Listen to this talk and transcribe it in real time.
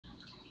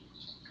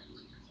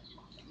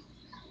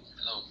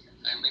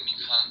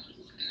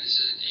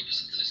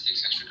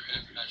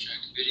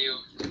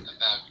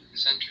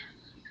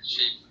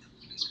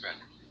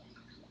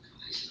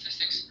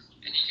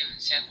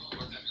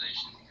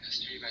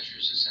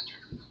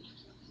center: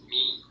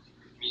 mean,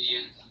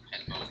 median,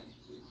 and mode.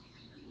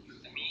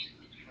 The mean,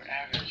 or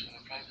average, of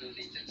a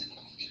probability density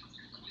function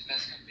is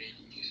best conveyed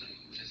using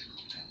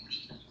physical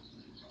analogy.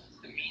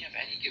 The mean of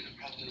any given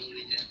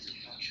probability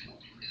density function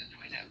is a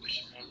point at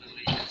which the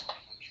probability density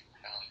function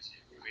bounds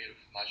if we're made of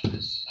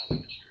homogeneous solid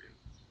material.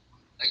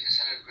 Like the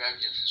center of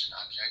gravity of such an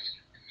object,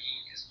 the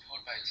mean is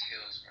pulled by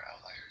tails or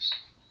outliers.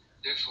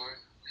 Therefore,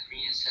 the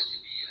mean is said to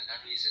be a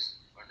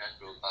non-resistant or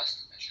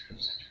non-robust measure of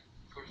center.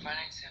 For a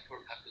finite sample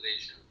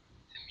population,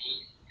 the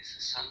mean is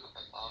the sum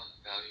of all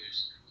the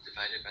values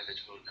divided by the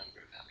total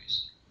number of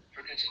values.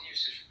 For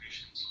continuous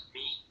distributions,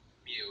 mean,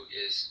 mu,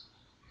 is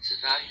the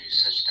value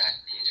such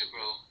that the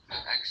integral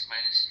of x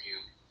minus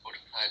mu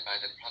multiplied by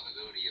the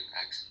probability of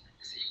x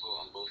is equal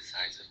on both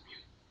sides of mu.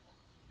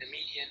 The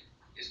median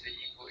is the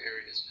equal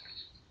areas point.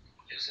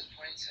 It is a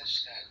point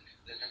such that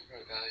the number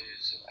of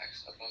values of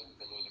x above and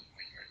below the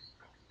point are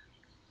equal.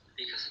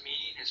 Because the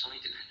median is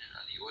only dependent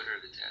on the order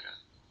of the data,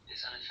 it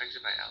is unaffected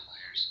by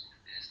outliers,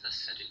 and is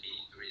thus said to be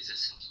a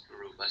resistant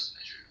or robust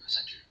measure of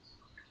center.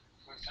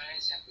 For a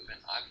finite sample of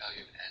an odd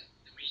value of n,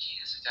 the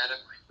median is a data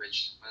point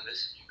which, when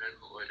listed in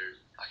numerical order,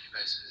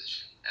 occupies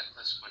position n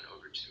plus 1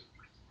 over 2.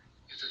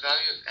 If the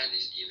value of n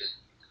is even,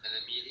 then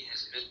the median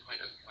is a midpoint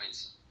of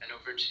points n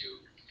over 2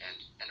 and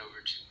n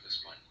over 2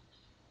 plus 1.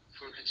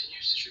 For a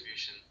continuous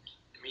distribution,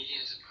 the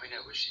median is a point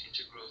at which the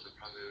integral of the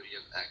probability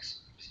of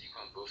x is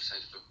equal on both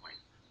sides of a point.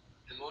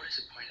 The mode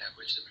is a point at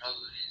which the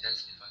probability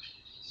density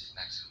function attains its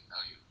maximum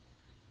value.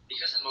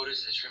 Because the mode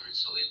is determined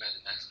solely by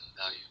the maximum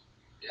value,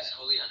 it is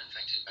wholly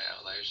unaffected by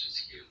outliers and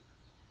skew.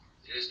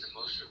 It is the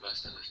most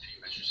robust of the three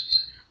measures of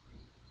center.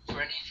 For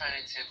any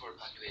finite sample or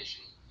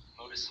population,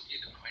 mode is simply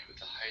the point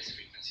with the highest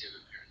frequency of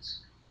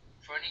appearance.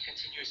 For any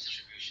continuous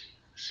distribution,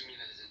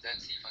 assuming that the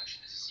density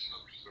function is a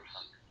single peak or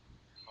hump,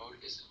 mode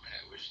is the point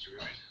at which the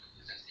derivative of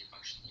the density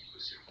function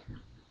equals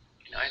 0.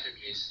 In either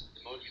case,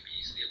 the mode can be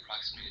easily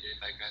approximated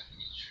by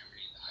graphically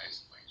determining the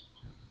highest point.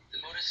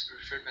 The mode is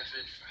the preferred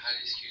method for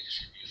highly skewed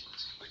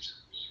distributions in which the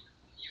mean,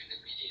 even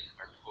the median,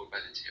 are pulled by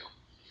the tail.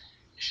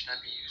 It should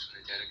not be used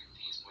when the data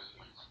contains more than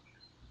one hump.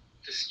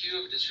 The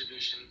skew of a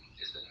distribution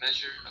is the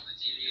measure of the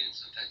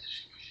deviance of that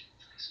distribution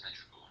from the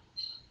symmetrical one.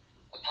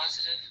 A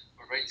positive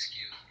or right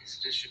skew is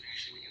a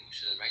distribution in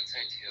which the right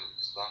side tail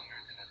is longer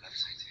than the left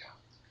side tail.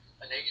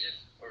 A negative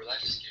or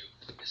left skew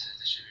is a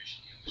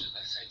distribution in which the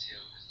left side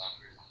tail is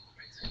longer than the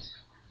right side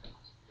tail.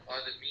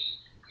 While the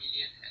mean,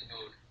 median, and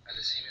mode are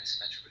the same in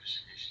symmetrical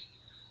distribution,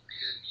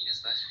 because the mean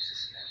is less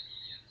resistant than the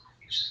median,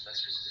 which is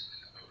less resistant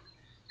than the mode,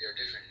 they are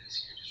different in the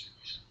skewed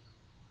distribution.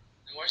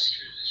 The more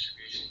skewed the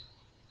distribution,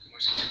 the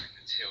more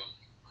significant the tail,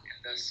 and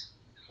thus,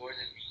 the more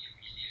the mean and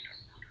median are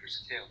pulled towards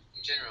the tail.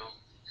 In general,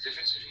 the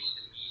difference between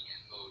the mean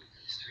and mode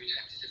is 3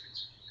 times the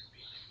difference between the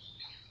mean and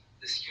median.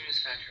 The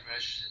skewness factor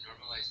measures the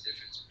normalized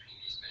difference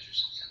between these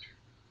measures of center.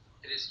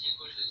 It is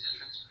equal to the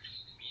difference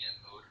between the mean and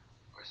mode,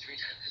 or 3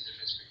 times the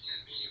difference between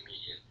the mean and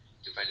median,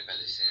 divided by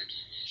the standard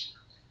deviation.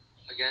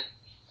 Again,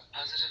 a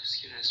positive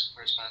skewness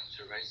corresponds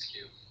to a right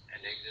skew,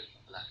 and negative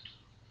a left.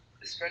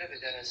 The spread of a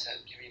data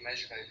set can be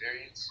measured by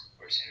variance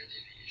or standard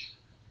deviation.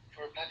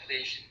 For a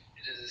population,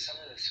 it is the sum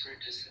of the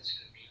squared distance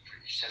to the mean for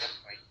each data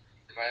point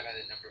divided by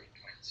the number of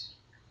points.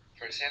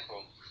 For a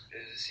sample,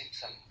 it is the same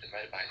sum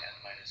divided by n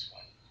minus 1.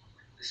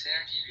 The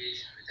standard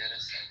deviation of a data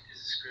set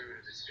is the square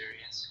root of its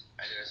variance,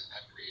 either as a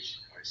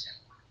population or a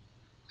sample.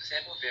 The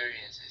sample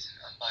variance is an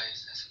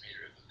unbiased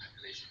estimator of the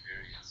population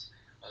variance.